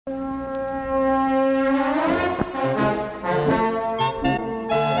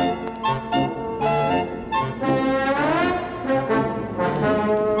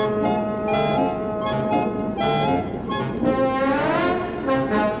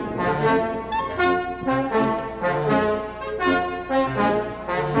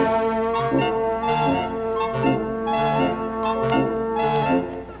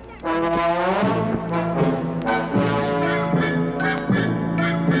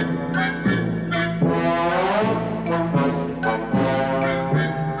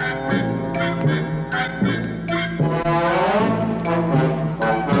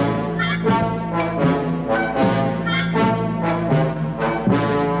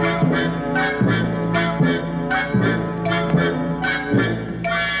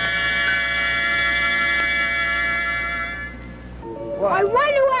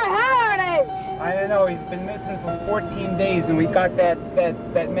for 14 days, and we got that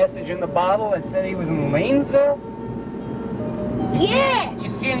message in the bottle that said he was in Lanesville? Yeah! You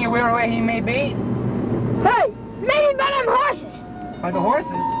see anywhere where he may be? Hey, maybe by them horses. By the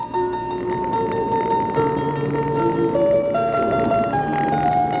horses?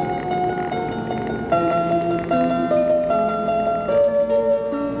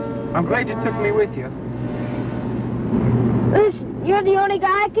 I'm glad you took me with you. Listen, you're the only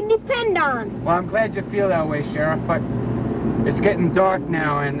guy I can depend on. Well, I'm glad you feel that way, Sheriff, but it's getting dark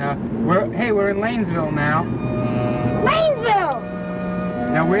now, and we're in Lanesville now. Lanesville!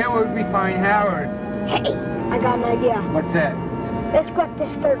 Now, where would we find Howard? Hey, I got an idea. What's that? Let's go up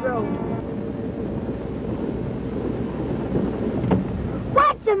this third road.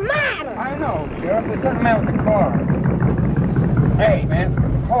 What's the matter? I don't know, Sheriff. There's something out with the car. Hey, man.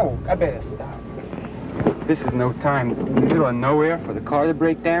 Oh, I better stop. This is no time in the middle of nowhere for the car to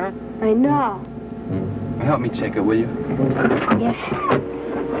break down. I know. Help me check it, will you? Yes.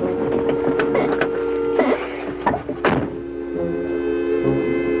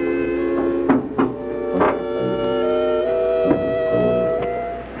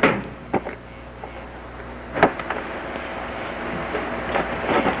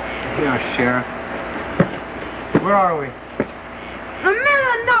 Yeah, Sheriff. Where are we? In the middle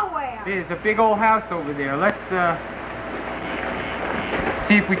of nowhere. There's a big old house over there. Let's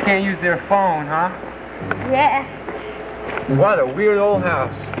see if we can't use their phone, huh? Yeah. What a weird old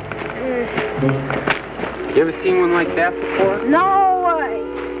house. You ever seen one like that before? No way.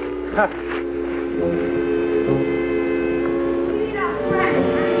 Huh.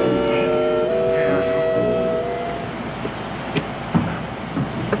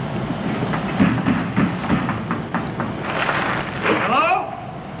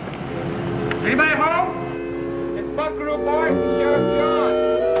 Anybody home? It's Buckaroo Bart and Sheriff John.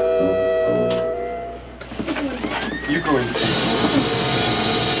 You go in.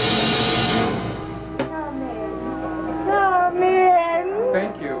 Come in.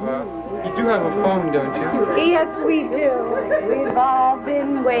 Thank you. You do have a phone, don't you? Yes, we do. We've all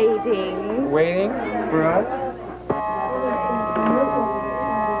been waiting. Waiting for us?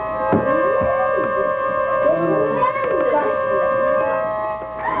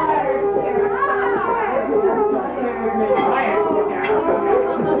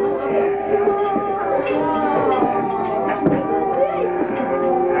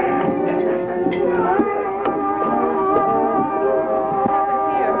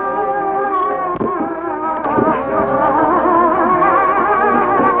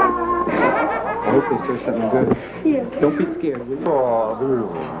 Something good. Yeah. Don't be scared, will you?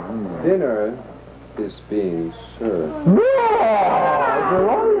 Dinner is being served.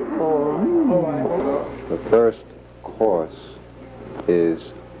 The first course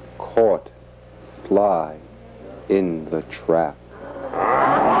is caught fly in the trap.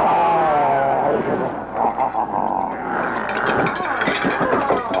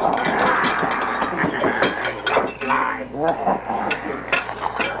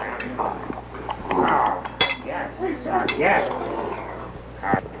 Yes.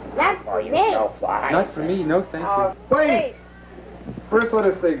 That's for me. Not for me, no thank you. Wait! First let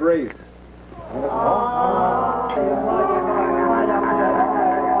us say grace.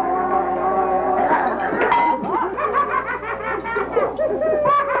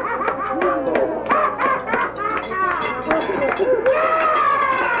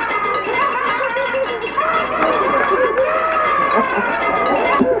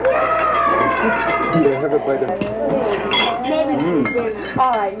 Have a bite of...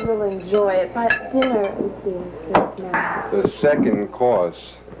 All right, you'll enjoy it, but dinner is being served now. The second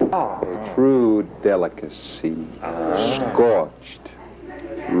course, a true delicacy, scorched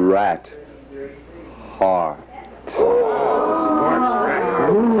rat heart.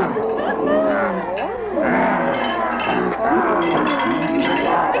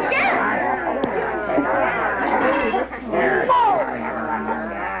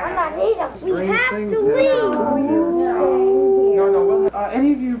 We have to leave. No.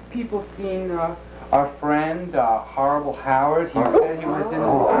 Any of you people seen our friend, Horrible Howard? He said he was in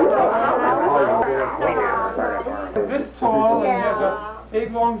this tall and has a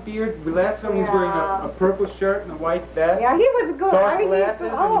big long beard. Last time he was wearing a purple shirt and a white vest. Yeah, he was good. Dark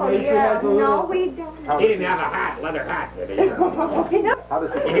glasses and he has a little... No, we don't. He didn't have a hat, leather hat, did he?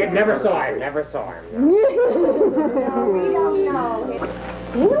 Never saw him. No, we don't know.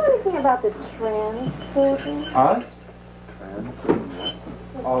 Do you know anything about the transporter? Us?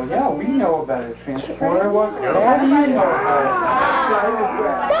 Oh, yeah, we know about a transporter. What do you know about it?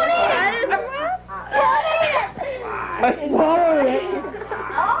 Don't eat it! Don't eat it! Let's swallow it.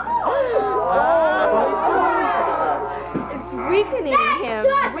 weakening him.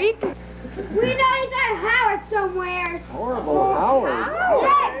 We know you got Howard somewhere. Horrible Howard.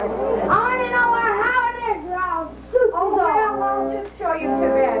 Yes. I want to know where Howard is, or I'll shoot Oh, well, I'll just show you to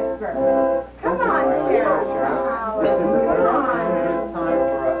bed first. Come on, Sheriff. This is a Come very on. dangerous time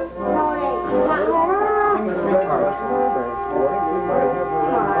for us.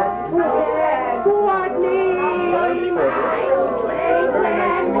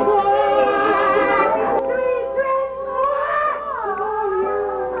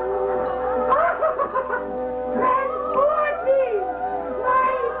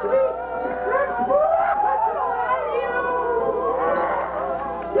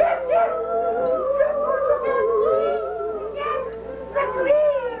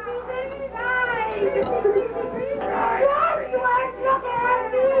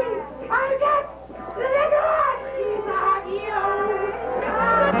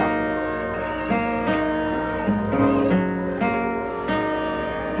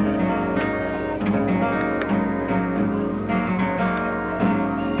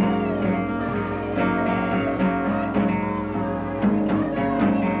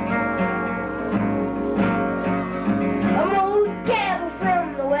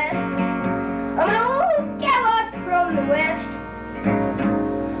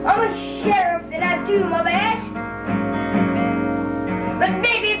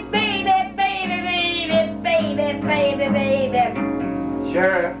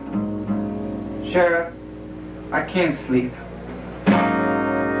 Sheriff, I can't sleep.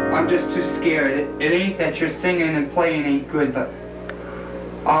 I'm just too scared. It ain't that you're singing and playing ain't good, but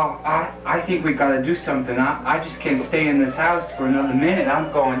I think we gotta do something. I just can't stay in this house for another minute.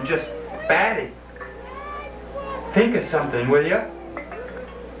 I'm going just batty. Think of something, will you?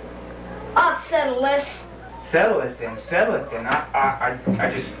 I'll settle this. Settle it then.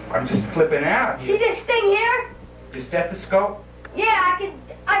 I'm just flipping out. See this thing here? Your stethoscope? Yeah,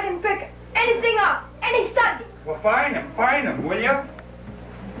 I can pick anything up, any subject. Well, find him, will you?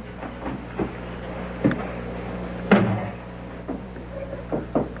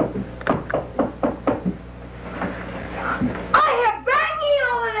 I hear banging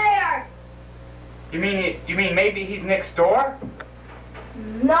over there. You mean maybe he's next door?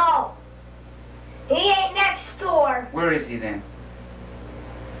 No, he ain't next door. Where is he then?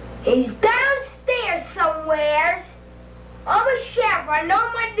 He's downstairs somewheres. I'm a sheriff. I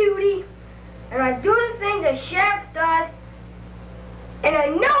know my duty, and I do the things a sheriff does, and I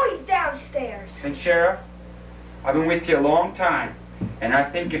know he's downstairs. And Sheriff, I've been with you a long time, and I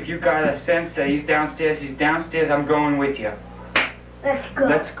think if you got a sense that he's downstairs, I'm going with you. Let's go.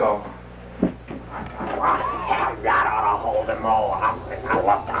 Let's go. That ought to hold them all up. I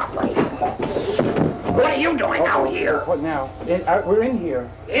love that place. What are you doing out here? What now? We're in here.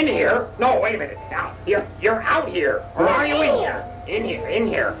 In here? No, wait a minute. Now, you're out here. Or are you in here? In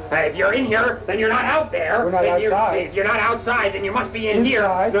here. If you're in here, then you're not out there. We're not outside. If you're not outside, then you must be in here.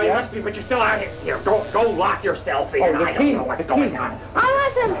 Inside, No, you yes. must be, but you're still out here. Here, go lock yourself in. Oh, the I key. don't know what's The going key. on.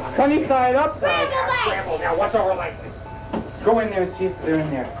 Listen. Sunny side up. Scramble now. What's over like this? Go in there and see if they're in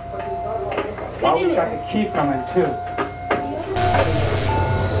there. Oh, we got the key from him too.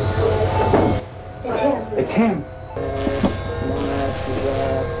 It's him.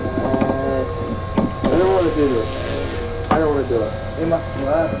 I don't want to do this. I don't want to do it.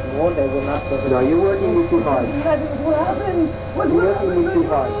 No, you're working me too hard. You're working me too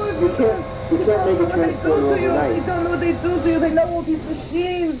hard. You can't make a transporter overnight. They don't know what they do to you. They know all these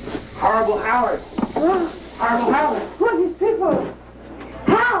machines. Horrible Howard. Horrible Howard. Who are these people?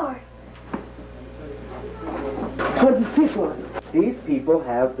 Howard. Who are these people? These people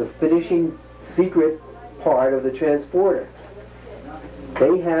have the finishing secret part of the transporter.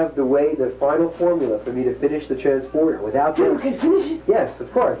 They have the final formula for me to finish the transporter. Without You them... can finish it. Yes,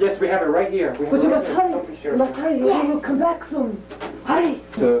 of course. Yes, we have it right here. We have But it you right must here. hurry. Don't be sure. You must hurry. You'll come back soon. Hurry.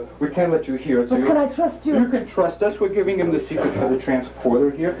 So we can't let you hear it. So But can I trust you? You can trust us. We're giving him the secret for the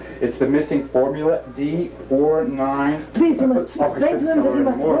transporter here. It's the missing formula D49. Please, you must explain to him that he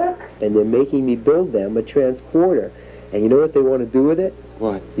must work. And they're making me build them a transporter. And you know what they want to do with it?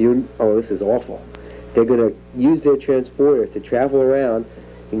 What? Oh, this is awful. They're going to use their transporter to travel around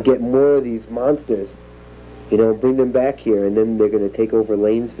and get more of these monsters, bring them back here, and then they're going to take over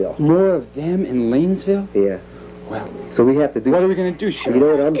Lanesville. More of them in Lanesville? Yeah. Well, So we have to do... what are we going to do, Sheriff? You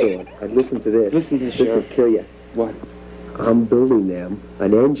know what I'm doing? Listen to this. Listen to this, This will Sheriff. kill you. What? I'm building them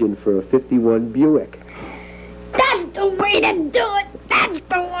an engine for a '51 Buick. That's the way to do it. That's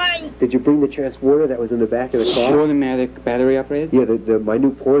the way. Did you bring the transporter that was in the back of the car? Automatic battery operated? Yeah, my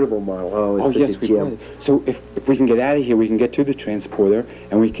new portable model. Oh, it's yes, such a gem. we bought it. So if we can get out of here, we can get to the transporter,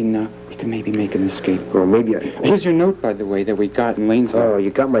 and we can maybe make an escape. Or maybe Here's your note, by the way, that we got in Lanesville. Oh, you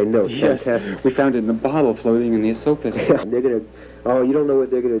got my note. Yes, Fantastic. we found it in a bottle floating in the Esopus. They're gonna. Oh, you don't know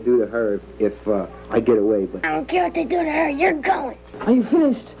what they're gonna do to her if I get away. But I don't care what they do to her. You're going. Are you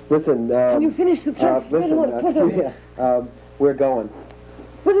finished? listen. Can you finish the We're going.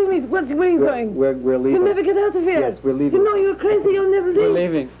 What do you mean? Where are you going? We're leaving. You'll never get out of here. Yes, we're leaving. You know you're crazy. You'll never leave. We're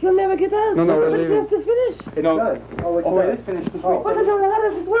leaving. You'll never get out. No, we're Somebody leaving. has to finish. It's done. Oh, it's done. it is finished. Oh. But I don't know how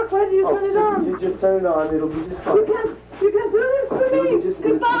does it work. Why do you turn it on? You just turn it on. It'll be just fine. You can't do this to me. It'll be just it's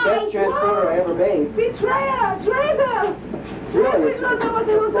the best transporter I ever made. Betrayer, traitor. Really? You don't know what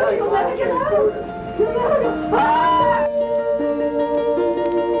they will do. You'll never get out. You'll never get out.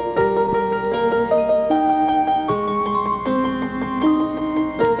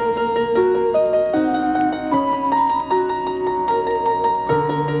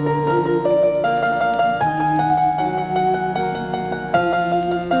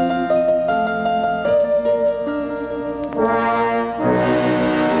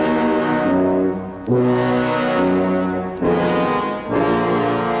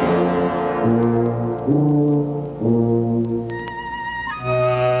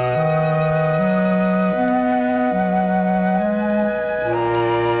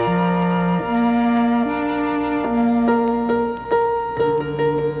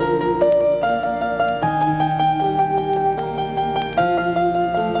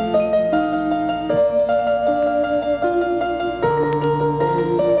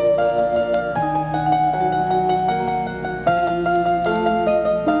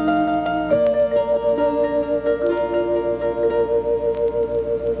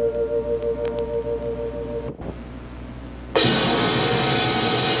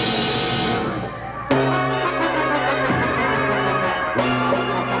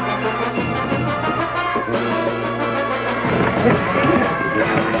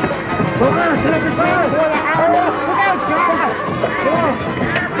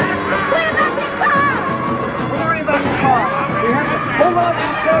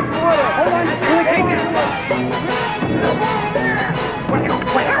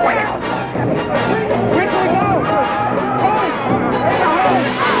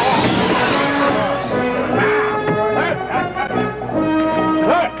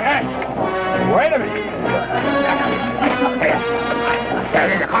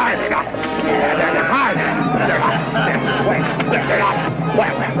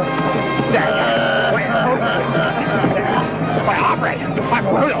 Operate!